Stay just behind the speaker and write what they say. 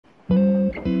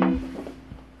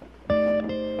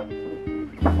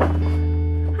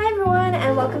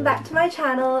welcome back to my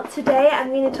channel. Today I'm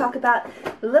going to talk about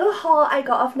the little haul I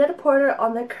got off Net-a-Porter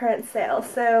on their current sale.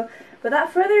 So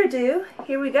without further ado,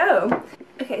 here we go.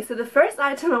 Okay, so the first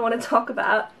item I want to talk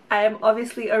about I am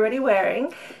obviously already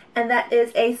wearing, and that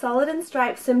is a solid and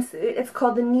striped swimsuit. It's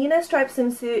called the Nina striped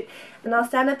swimsuit, and I'll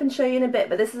stand up and show you in a bit,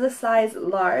 but this is a size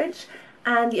large,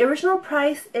 and the original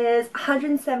price is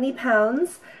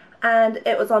 £170. And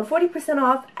it was on 40%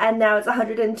 off, and now it's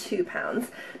 £102.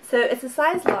 So it's a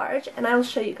size large, and I will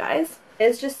show you guys.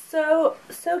 It's just so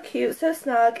cute, so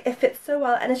snug, it fits so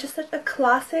well, and it's just such a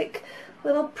classic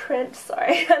little print.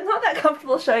 Sorry, I'm not that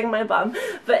comfortable showing my bum,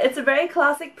 but it's a very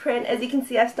classic print. As you can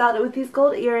see, I've styled it with these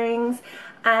gold earrings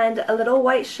and a little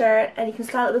white shirt, and you can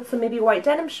style it with some maybe white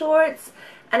denim shorts,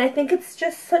 and I think it's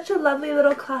just such a lovely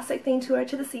little classic thing to wear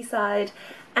to the seaside.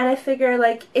 And I figure,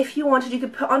 like, if you wanted, you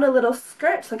could put on a little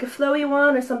skirt, like a flowy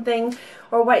one or something,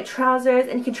 or white trousers,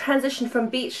 and you can transition from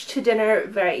beach to dinner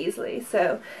very easily.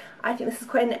 So I think this is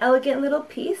quite an elegant little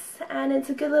piece, and it's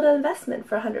a good little investment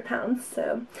for £100.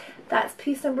 So that's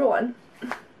piece number one.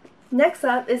 Next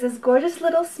up is this gorgeous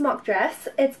little smock dress.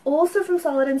 It's also from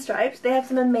Solid and Striped. They have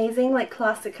some amazing, like,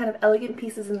 classic kind of elegant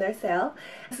pieces in their sale.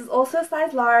 This is also a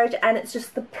size large, and it's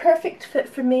just the perfect fit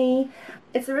for me.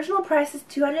 Its original price is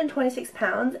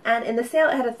 £226, and in the sale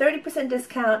it had a 30%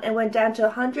 discount and went down to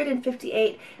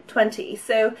 £158.20.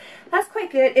 So that's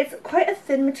quite good. It's quite a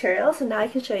thin material, so now I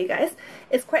can show you guys.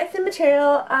 It's quite a thin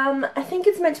material. I think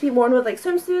it's meant to be worn with like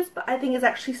swimsuits, but I think it's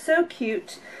actually so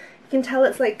cute. You can tell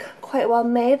it's like quite well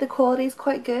made. The quality is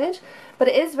quite good, but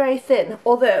it is very thin.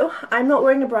 Although I'm not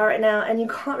wearing a bra right now, and you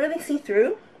can't really see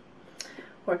through.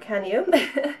 Or can you?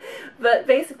 But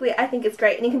basically I think it's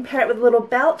great, and you can pair it with a little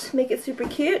belt, make it super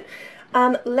cute.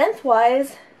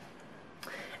 Lengthwise,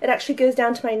 it actually goes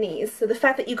down to my knees, so the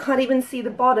fact that you can't even see the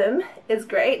bottom is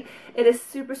great. It is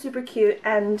super cute,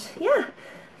 and yeah,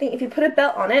 I think if you put a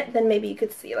belt on it, then maybe you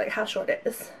could see like how short it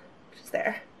is, which is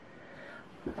there.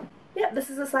 Yeah, this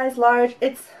is a size large.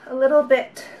 It's a little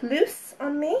bit loose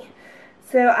on me,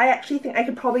 so I actually think I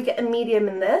could probably get a medium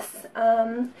in this.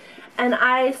 And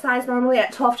I size normally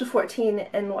at 12 to 14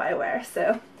 in what I wear,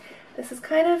 so this is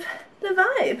kind of the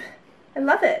vibe. I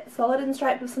love it. Solid and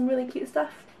striped with some really cute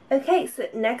stuff. Okay, so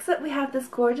next up we have this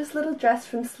gorgeous little dress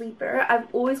from Sleeper.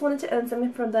 I've always wanted to own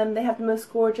something from them. They have the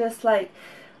most gorgeous, like,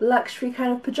 luxury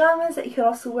kind of pajamas that you could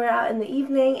also wear out in the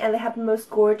evening, and they have the most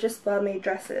gorgeous well-made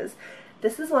dresses.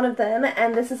 This is one of them,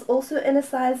 and this is also in a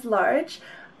size large.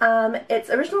 Its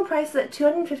original price is at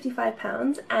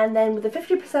 £255, and then with a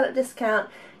 50% discount,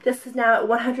 this is now at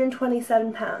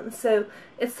 £127, so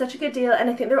it's such a good deal, and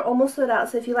I think they're almost sold out,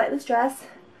 so if you like this dress,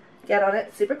 get on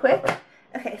it super quick.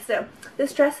 Okay, so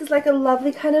this dress is like a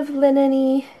lovely kind of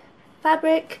linen-y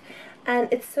fabric, and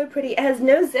it's so pretty. It has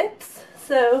no zips,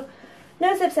 so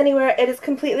no zips anywhere. It is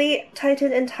completely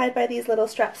tightened and tied by these little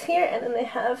straps here, and then they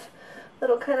have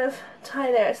little kind of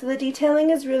tie there. So the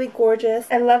detailing is really gorgeous.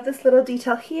 I love this little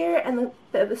detail here and a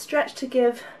bit of a stretch to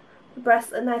give the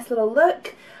breasts a nice little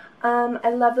look. I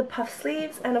love the puff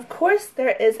sleeves, and of course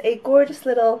there is a gorgeous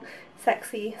little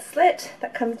sexy slit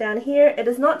that comes down here. It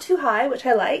is not too high, which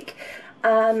I like,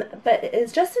 but it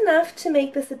is just enough to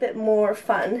make this a bit more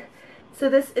fun. So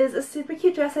this is a super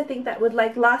cute dress, I think, that would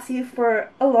like last you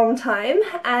for a long time,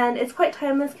 and it's quite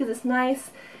timeless because it's nice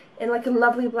in like a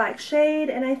lovely black shade,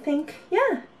 and I think,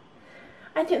 yeah,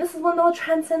 I think this is one that will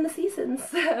transcend the seasons.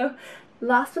 So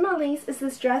last but not least is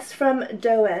this dress from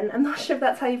Doen. I'm not sure if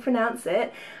that's how you pronounce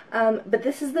it, but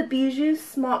this is the Bijou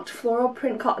Smocked Floral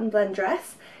Print Cotton Blend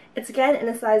dress. It's again in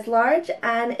a size large,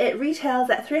 and it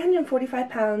retails at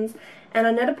 £345, and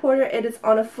on Net-a-Porter it is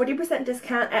on a 40%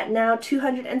 discount at now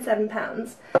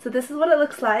 £207. So this is what it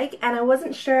looks like, and I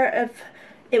wasn't sure if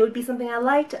it would be something I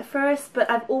liked at first, but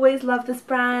I've always loved this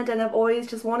brand, and I've always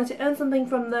just wanted to own something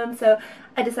from them, so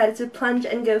I decided to plunge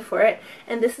and go for it.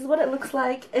 And this is what it looks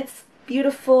like. It's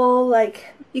beautiful, like,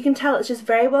 you can tell it's just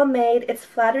very well made. It's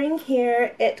flattering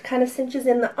here, it kind of cinches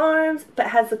in the arms, but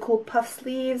has the cool puff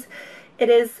sleeves. It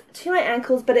is to my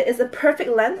ankles, but it is a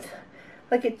perfect length,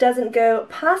 like it doesn't go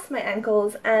past my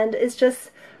ankles, and it's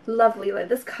just lovely. Like,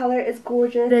 this color is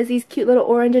gorgeous. There's these cute little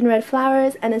orange and red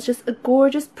flowers, and it's just a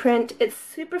gorgeous print. It's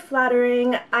super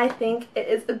flattering. I think it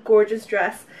is a gorgeous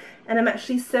dress, and I'm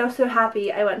actually so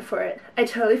happy I went for it. I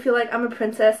totally feel like I'm a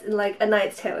princess in like A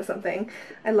Knight's Tale or something.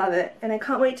 I love it, and I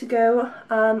can't wait to go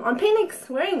on picnics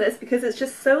wearing this because it's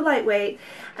just so lightweight,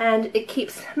 and it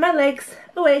keeps my legs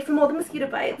away from all the mosquito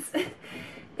bites.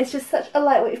 It's just such a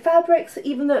lightweight fabric, so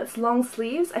even though it's long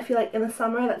sleeves, I feel like in the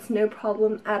summer that's no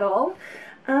problem at all.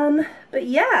 But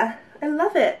yeah, I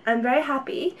love it. I'm very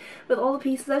happy with all the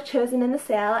pieces I've chosen in the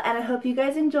sale, and I hope you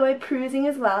guys enjoy perusing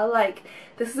as well. Like,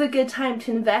 this is a good time to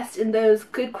invest in those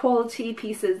good quality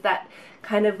pieces that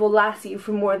kind of will last you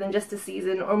for more than just a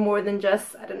season, or more than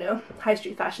just, I don't know, high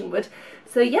street fashion would.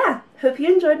 So yeah, hope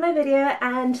you enjoyed my video,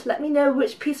 and let me know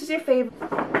which piece was your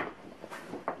favorite.